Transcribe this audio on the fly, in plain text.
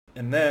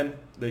And then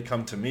they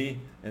come to me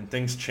and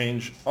things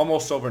change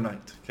almost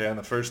overnight. Okay, on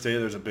the first day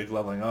there's a big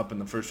leveling up. In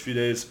the first few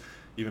days,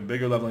 even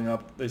bigger leveling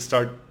up. They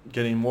start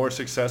getting more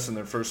success in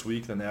their first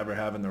week than they ever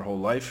have in their whole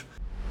life.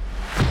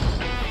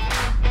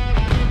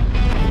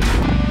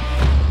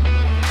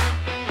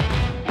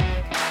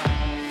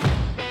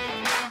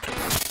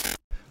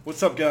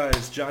 What's up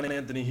guys, John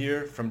Anthony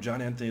here from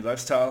John Anthony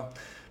Lifestyle.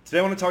 Today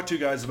I want to talk to you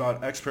guys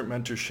about expert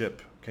mentorship,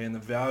 okay, and the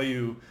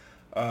value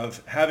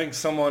of having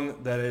someone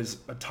that is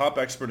a top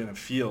expert in a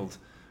field,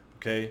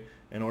 okay,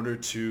 in order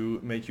to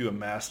make you a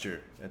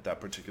master at that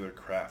particular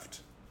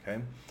craft,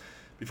 okay.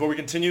 Before we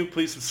continue,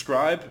 please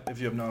subscribe if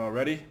you have not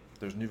already.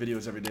 There's new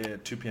videos every day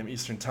at 2 p.m.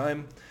 Eastern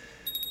Time.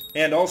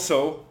 And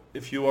also,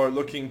 if you are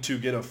looking to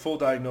get a full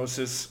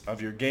diagnosis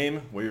of your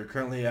game, where you're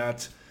currently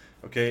at,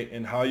 okay,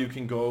 and how you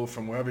can go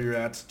from wherever you're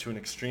at to an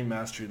extreme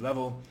mastery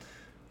level,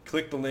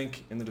 click the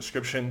link in the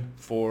description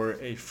for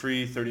a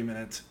free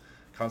 30-minute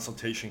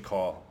consultation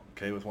call,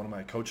 okay, with one of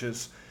my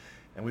coaches,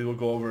 and we will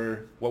go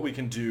over what we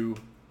can do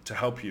to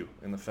help you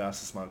in the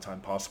fastest amount of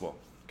time possible,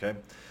 okay?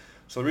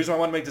 So the reason I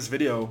want to make this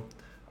video,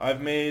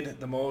 I've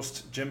made the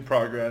most gym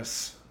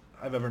progress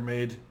I've ever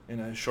made in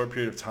a short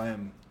period of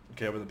time,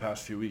 okay, over the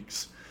past few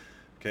weeks,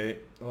 okay?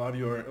 A lot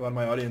of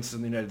my audience is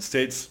in the United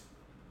States,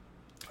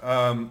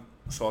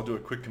 so I'll do a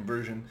quick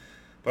conversion.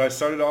 But I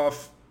started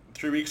off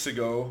 3 weeks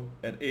ago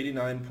at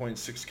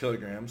 89.6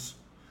 kilograms.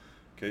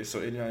 Okay,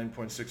 so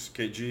 89.6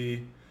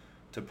 kg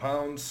to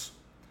pounds,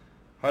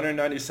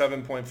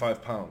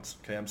 197.5 pounds.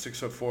 Okay, I'm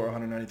 6'4",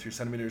 193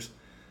 centimeters.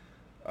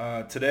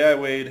 Today I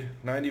weighed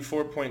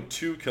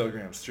 94.2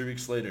 kilograms 3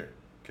 weeks later.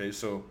 Okay,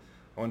 so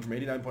I went from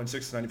 89.6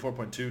 to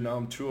 94.2. Now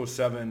I'm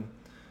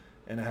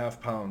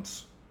 207.5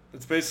 pounds.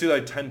 It's basically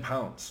like 10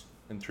 pounds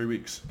in 3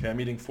 weeks. Okay, I'm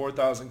eating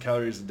 4,000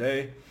 calories a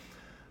day.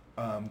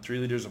 3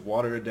 liters of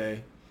water a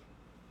day.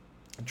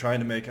 I'm trying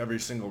to make every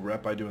single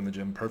rep I do in the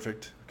gym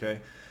perfect,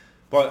 okay?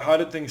 But how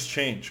did things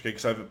change? Okay,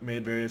 because I've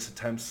made various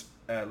attempts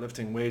at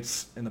lifting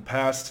weights in the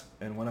past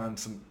and went on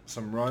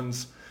some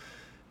runs.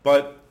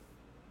 But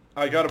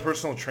I got a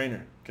personal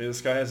trainer. Okay,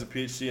 this guy has a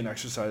PhD in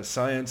exercise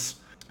science.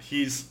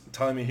 He's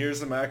telling me,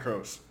 here's the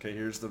macros. Okay,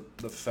 here's the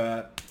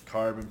fat,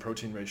 carb, and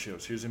protein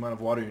ratios. Here's the amount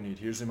of water you need.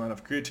 Here's the amount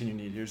of creatine you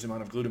need. Here's the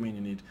amount of glutamine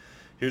you need.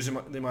 Here's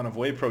the amount of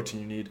whey protein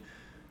you need.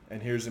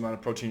 And here's the amount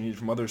of protein you need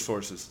from other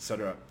sources,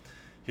 etc.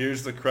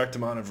 Here's the correct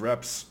amount of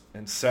reps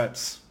and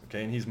sets,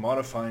 okay? And he's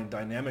modifying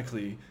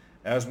dynamically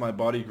as my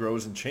body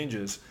grows and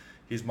changes.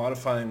 He's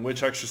modifying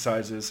which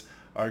exercises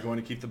are going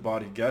to keep the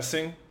body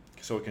guessing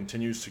so it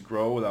continues to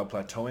grow without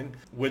plateauing,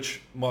 which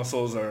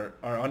muscles are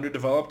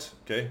underdeveloped,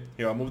 okay?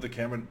 Here, I'll move the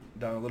camera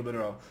down a little bit,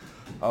 or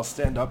I'll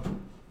stand up.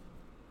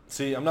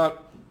 See, I'm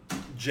not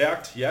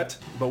jacked yet,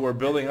 but we're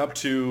building up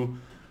to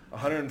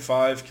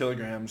 105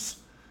 kilograms,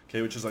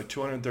 okay, which is like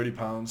 230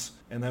 pounds.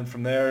 And then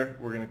from there,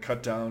 we're going to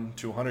cut down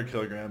to 100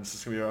 kilograms.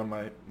 It's going to be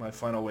around my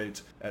final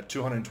weight at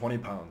 220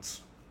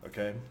 pounds,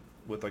 okay,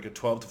 with like a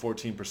 12 to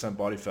 14%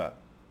 body fat.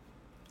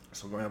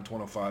 So going up to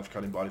 105,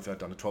 cutting body fat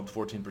down to 12 to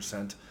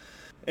 14%.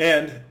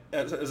 And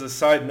as a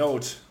side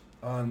note,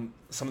 on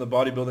some of the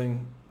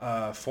bodybuilding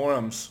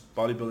forums,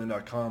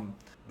 bodybuilding.com,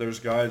 there's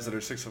guys that are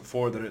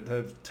 6'4" that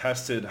have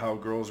tested how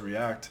girls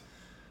react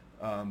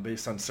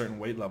based on certain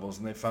weight levels,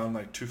 and they found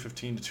like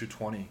 215 to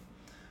 220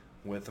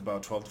 with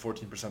about 12 to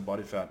 14%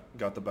 body fat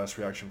got the best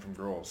reaction from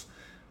girls.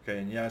 Okay,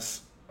 and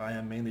yes, I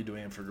am mainly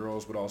doing it for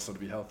girls, but also to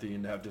be healthy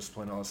and to have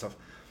discipline and all that stuff.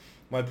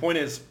 My point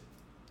is,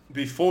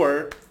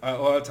 before, a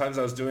lot of times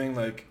I was doing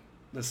like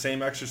the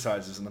same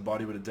exercises and the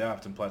body would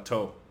adapt and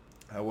plateau.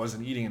 I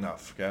wasn't eating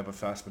enough. Okay, I have a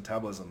fast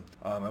metabolism.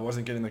 I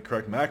wasn't getting the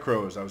correct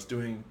macros. I was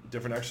doing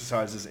different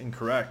exercises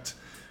incorrect.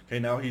 Okay,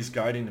 now he's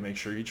guiding to make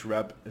sure each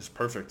rep is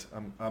perfect.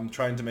 I'm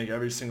trying to make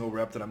every single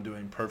rep that I'm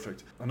doing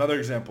perfect. Another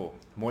example,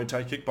 Muay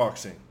Thai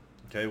kickboxing.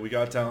 Okay, we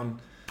got down,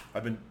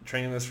 I've been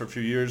training this for a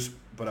few years,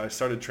 but I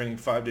started training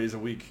 5 days a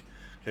week,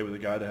 okay, with a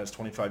guy that has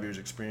 25 years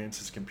experience,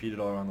 has competed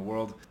all around the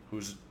world,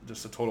 who's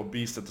just a total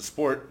beast at the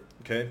sport,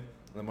 okay,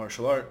 the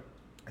martial art,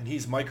 and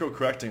he's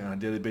micro-correcting on a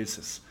daily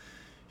basis.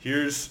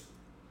 Here's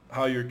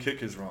how your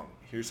kick is wrong.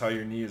 Here's how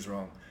your knee is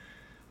wrong.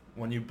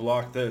 When you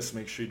block this,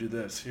 make sure you do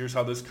this. Here's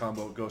how this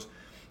combo goes.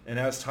 And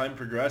as time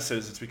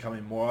progresses, it's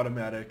becoming more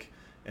automatic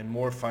and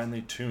more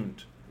finely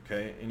tuned,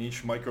 okay, and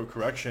each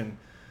micro-correction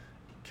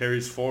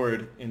carries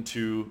forward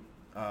into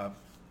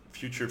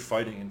future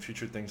fighting and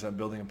future things I'm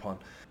building upon.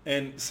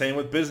 And same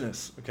with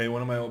business. Okay,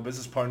 one of my old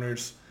business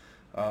partners,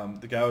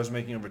 the guy was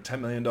making over $10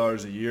 million a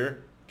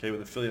year, okay,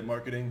 with affiliate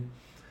marketing.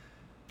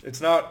 It's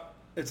not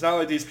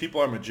like these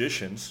people are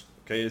magicians.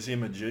 Okay, is he a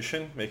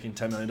magician making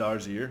 $10 million a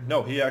year?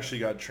 No, he actually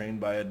got trained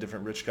by a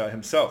different rich guy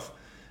himself,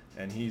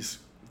 and he's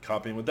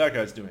copying what that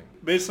guy's doing.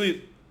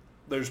 Basically,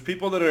 there's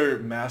people that are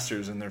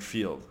masters in their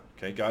field.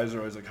 Okay, guys are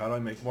always like, how do I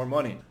make more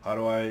money? How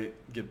do I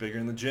get bigger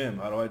in the gym?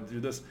 How do I do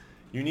this?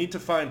 You need to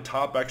find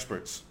top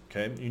experts,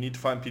 okay? You need to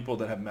find people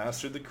that have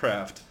mastered the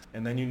craft,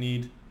 and then you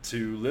need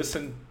to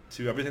listen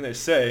to everything they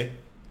say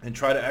and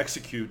try to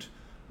execute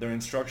their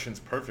instructions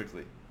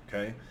perfectly,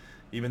 okay?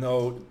 even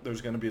though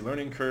there's going to be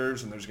learning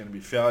curves and there's going to be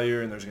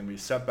failure and there's going to be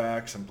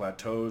setbacks and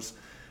plateaus,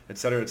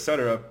 etc.,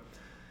 etc.,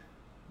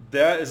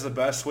 that is the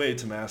best way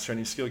to master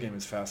any skill game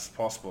as fast as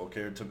possible,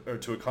 okay, or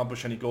to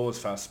accomplish any goal as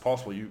fast as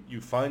possible. You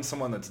find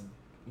someone that's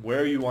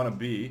where you want to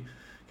be,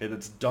 okay,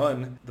 that's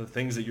done the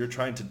things that you're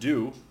trying to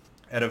do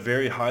at a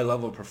very high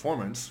level of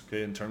performance,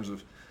 okay, in terms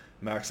of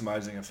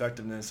maximizing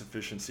effectiveness,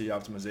 efficiency,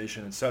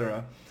 optimization,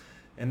 etc.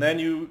 And then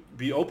you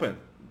be open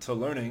to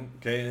learning,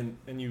 okay,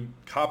 and you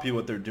copy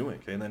what they're doing,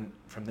 okay, and then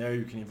from there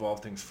you can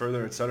evolve things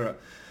further, etc.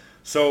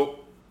 So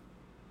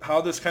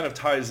how this kind of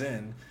ties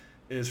in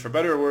is, for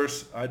better or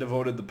worse, I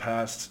devoted the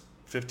past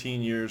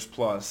 15 years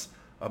plus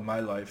of my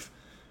life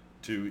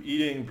to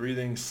eating,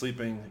 breathing,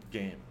 sleeping,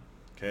 game,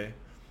 okay?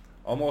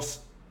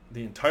 Almost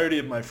the entirety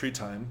of my free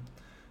time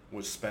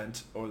was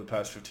spent over the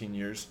past 15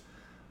 years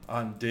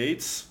on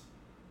dates,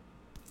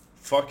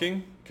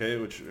 fucking, okay,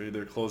 which are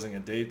either closing a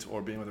date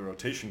or being with a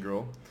rotation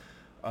girl,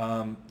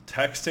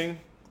 texting,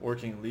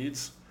 working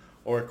leads,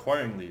 or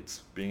acquiring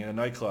leads, being in a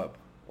nightclub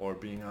or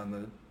being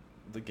on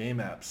the game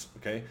apps,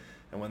 okay?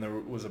 And when there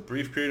was a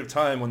brief period of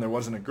time when there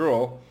wasn't a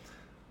girl,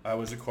 I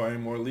was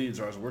acquiring more leads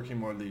or I was working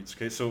more leads,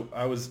 okay? So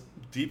I was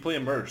deeply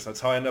immersed. That's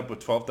how I ended up with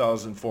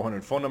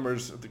 12,400 phone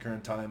numbers at the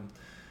current time,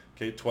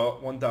 okay,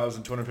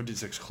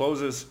 1,256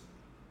 closes.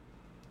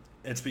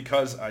 It's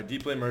because I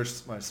deeply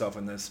immersed myself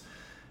in this.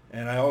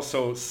 And I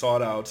also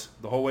sought out,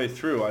 the whole way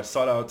through, I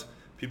sought out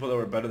people that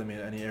were better than me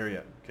in any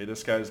area. Okay,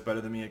 this guy is better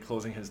than me at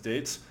closing his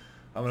dates.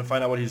 I'm going to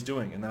find out what he's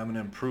doing, and then I'm going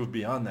to improve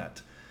beyond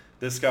that.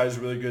 This guy's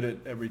really good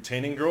at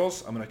retaining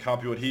girls. I'm going to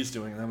copy what he's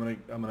doing, and I'm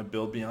going to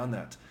build beyond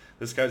that.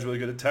 This guy's really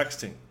good at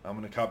texting. I'm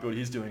going to copy what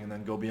he's doing and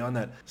then go beyond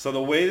that. So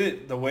the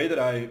way that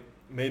I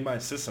made my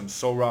system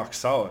so rock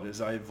solid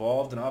is I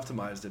evolved and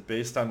optimized it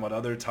based on what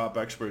other top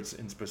experts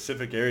in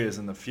specific areas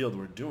in the field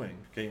were doing,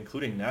 okay,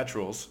 including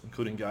naturals,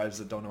 including guys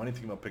that don't know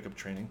anything about pickup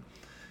training,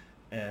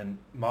 and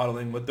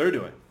modeling what they're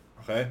doing,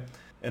 okay?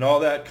 And all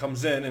that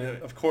comes in,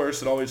 and of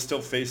course it always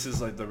still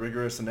faces like the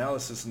rigorous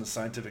analysis and the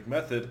scientific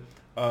method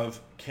of,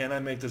 can I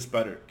make this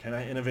better? Can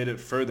I innovate it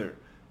further?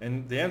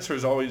 And the answer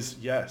is always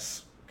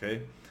yes,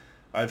 okay?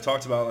 I've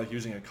talked about like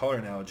using a color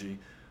analogy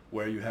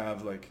where you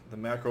have like the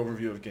macro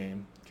overview of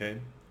game, okay?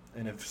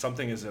 And if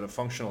something is at a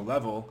functional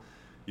level,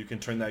 you can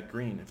turn that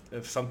green.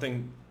 If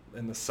something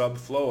in the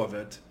sub-flow of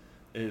it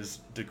is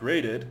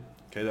degraded,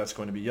 okay, that's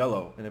going to be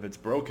yellow. And if it's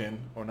broken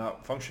or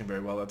not functioning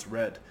very well, that's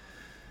red.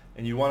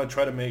 And you want to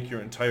try to make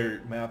your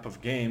entire map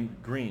of game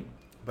green.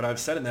 But I've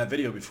said in that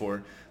video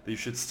before that you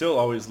should still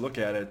always look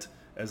at it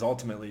as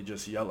ultimately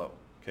just yellow,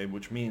 okay?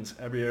 Which means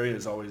every area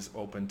is always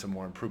open to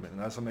more improvement.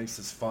 And that's what makes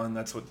this fun.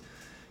 That's what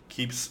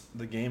keeps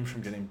the game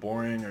from getting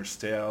boring or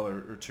stale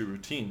or too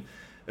routine,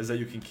 is that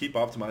you can keep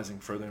optimizing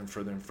further and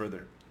further and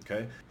further,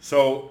 okay?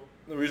 So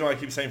the reason why I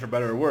keep saying for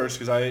better or worse,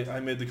 because I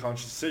made the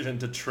conscious decision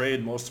to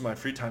trade most of my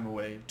free time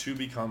away to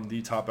become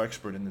the top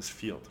expert in this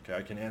field, okay?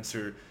 I can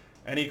answer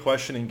any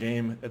question in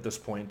game at this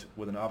point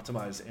with an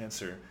optimized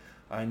answer.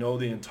 I know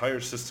the entire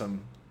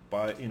system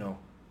by,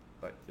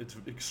 like, it's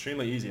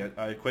extremely easy.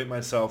 I equate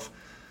myself,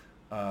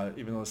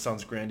 even though it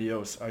sounds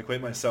grandiose, I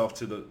equate myself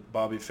to the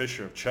Bobby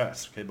Fischer of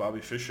chess. Okay,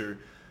 Bobby Fischer,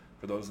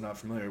 for those not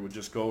familiar, would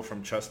just go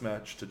from chess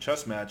match to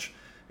chess match,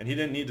 and he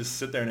didn't need to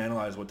sit there and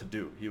analyze what to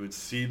do. He would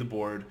see the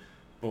board,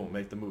 boom,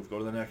 make the move, go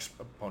to the next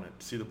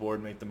opponent, see the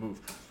board, make the move.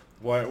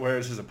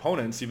 Whereas his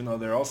opponents, even though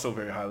they're also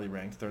very highly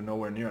ranked, they're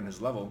nowhere near on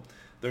his level,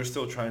 they're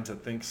still trying to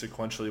think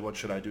sequentially, what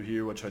should I do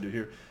here, what should I do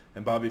here?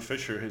 And Bobby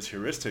Fischer, his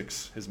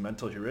heuristics, his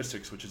mental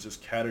heuristics, which is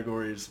just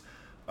categories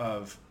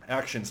of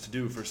actions to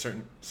do for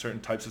certain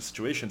types of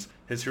situations,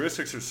 his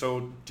heuristics are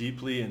so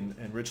deeply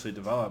and richly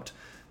developed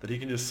that he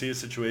can just see a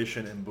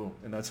situation and boom.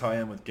 And that's how I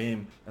am with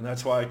game. And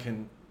that's why I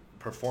can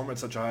perform at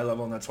such a high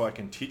level, and that's why I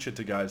can teach it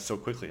to guys so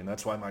quickly. And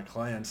that's why my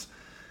clients,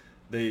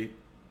 they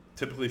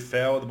typically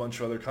fail with a bunch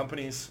of other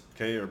companies,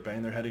 okay, or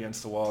bang their head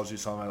against the wall, as you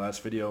saw in my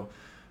last video,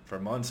 for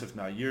months, if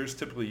not years,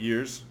 typically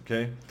years,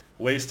 okay,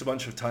 waste a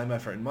bunch of time,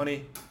 effort, and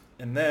money,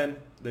 and then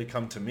they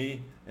come to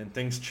me and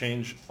things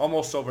change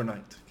almost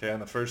overnight, okay? On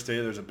the first day,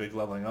 there's a big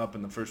leveling up.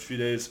 In the first few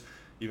days,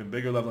 even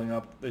bigger leveling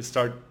up. They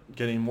start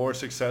getting more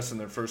success in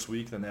their first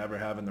week than they ever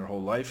have in their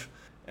whole life,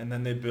 and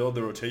then they build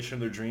the rotation of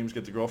their dreams,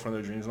 get the girlfriend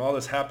of their dreams, and all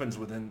this happens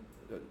within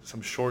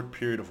some short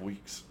period of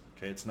weeks,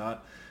 okay?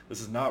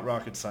 This is not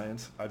rocket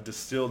science. I've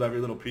distilled every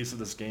little piece of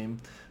this game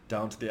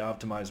down to the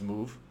optimized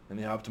move and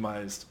the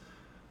optimized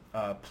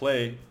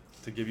play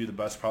to give you the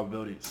best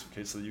probabilities,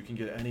 okay, so that you can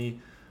get any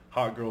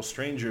hot girl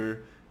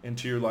stranger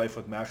into your life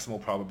with maximal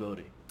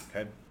probability,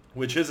 okay,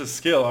 which is a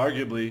skill,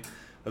 arguably,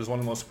 that is one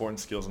of the most important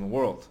skills in the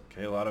world,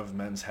 okay? A lot of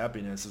men's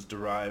happiness is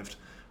derived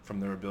from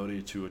their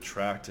ability to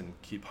attract and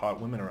keep hot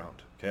women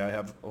around, okay? I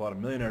have a lot of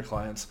millionaire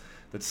clients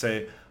that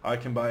say, I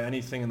can buy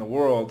anything in the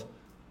world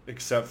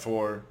except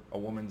for a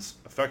woman's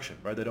affection,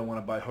 right? They don't want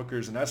to buy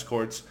hookers and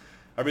escorts.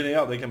 Everything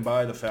else, they can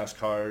buy the fast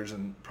cars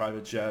and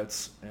private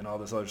jets and all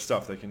this other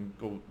stuff. They can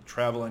go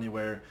travel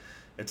anywhere,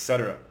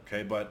 etc.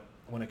 Okay, but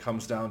when it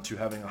comes down to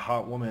having a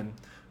hot woman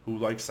who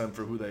likes them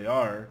for who they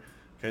are,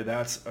 Okay,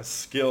 that's a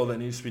skill that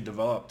needs to be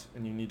developed,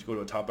 and you need to go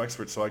to a top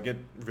expert. So I get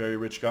very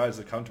rich guys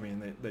that come to me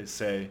and they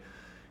say,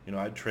 you know,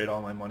 I'd trade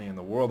all my money in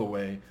the world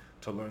away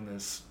to learn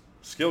this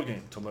skill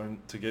game,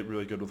 to get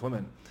really good with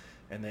women.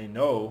 And they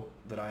know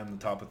that I am the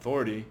top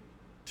authority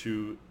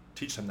to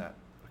teach them that,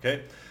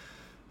 okay?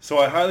 So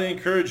I highly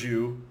encourage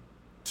you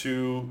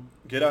to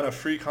get on a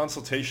free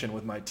consultation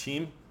with my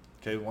team,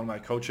 okay, one of my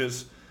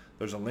coaches.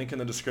 There's a link in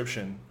the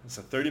description. It's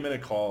a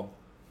 30-minute call.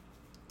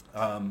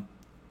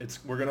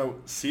 We're going to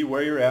see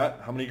where you're at,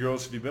 how many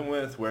girls have you been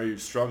with, where are you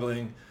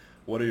struggling,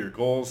 what are your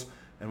goals,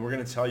 and we're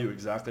going to tell you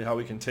exactly how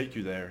we can take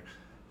you there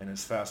in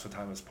as fast a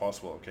time as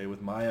possible, okay,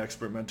 with my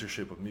expert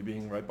mentorship, with me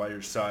being right by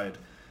your side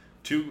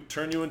to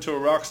turn you into a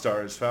rock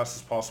star as fast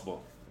as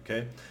possible,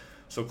 okay?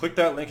 So click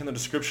that link in the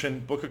description,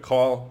 book a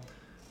call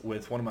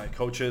with one of my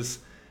coaches,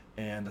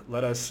 and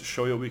let us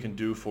show you what we can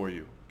do for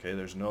you, okay?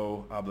 There's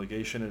no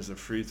obligation. It's a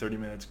free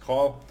 30-minute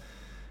call,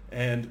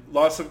 and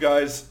lots of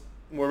guys,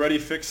 we're already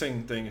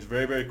fixing things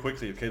very, very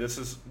quickly, okay? This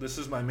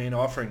is my main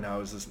offering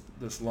now, is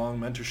this long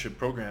mentorship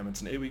program.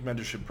 It's an 8-week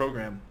mentorship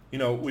program. You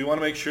know, we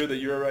want to make sure that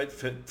you're a right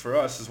fit for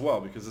us as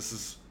well, because this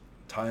is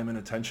time and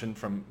attention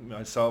from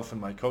myself and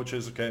my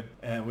coaches, okay?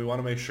 And we want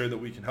to make sure that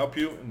we can help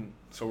you, and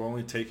so we're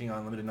only taking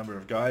on a limited number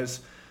of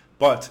guys,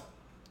 but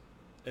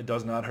it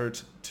does not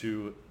hurt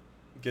to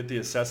get the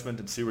assessment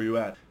and see where you're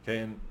at,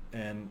 okay?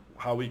 And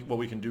what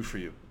we can do for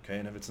you, okay?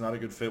 And if it's not a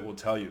good fit, we'll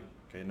tell you,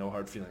 okay? No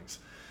hard feelings.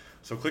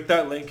 So click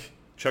that link.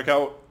 Check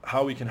out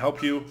how we can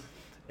help you,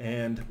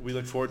 and we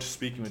look forward to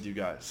speaking with you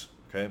guys,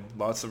 okay?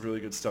 Lots of really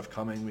good stuff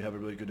coming. We have a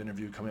really good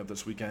interview coming up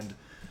this weekend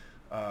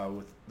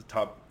with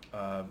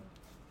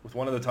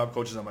one of the top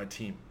coaches on my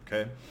team,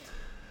 okay?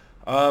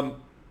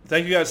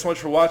 Thank you guys so much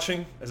for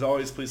watching. As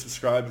always, please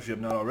subscribe if you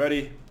have not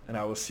already, and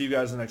I will see you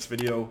guys in the next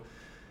video.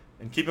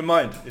 And keep in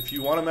mind, if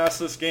you want to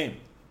master this game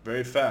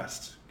very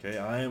fast, okay,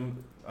 I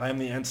am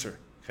the answer,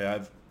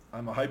 okay?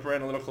 I'm a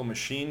hyper-analytical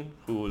machine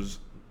who was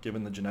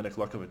given the genetic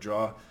luck of a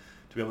draw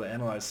to be able to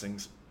analyze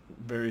things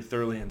very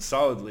thoroughly and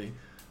solidly,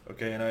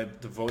 okay, and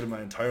I've devoted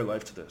my entire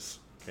life to this,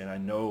 okay, and I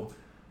know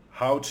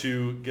how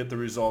to get the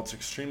results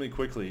extremely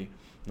quickly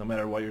no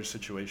matter what your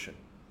situation,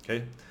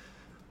 okay?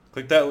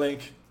 Click that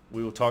link.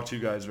 We will talk to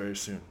you guys very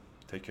soon.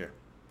 Take care.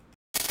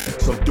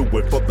 Some do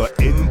it for the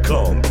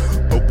income,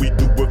 but we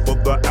do it for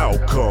the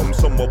outcome.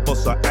 Some of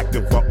us are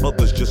active while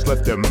others just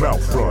let their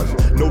mouth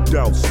run. No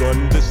doubt,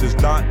 son, this is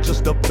not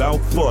just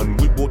about fun.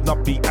 We will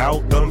not be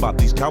outdone by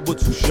these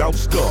cowards who shout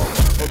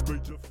scum.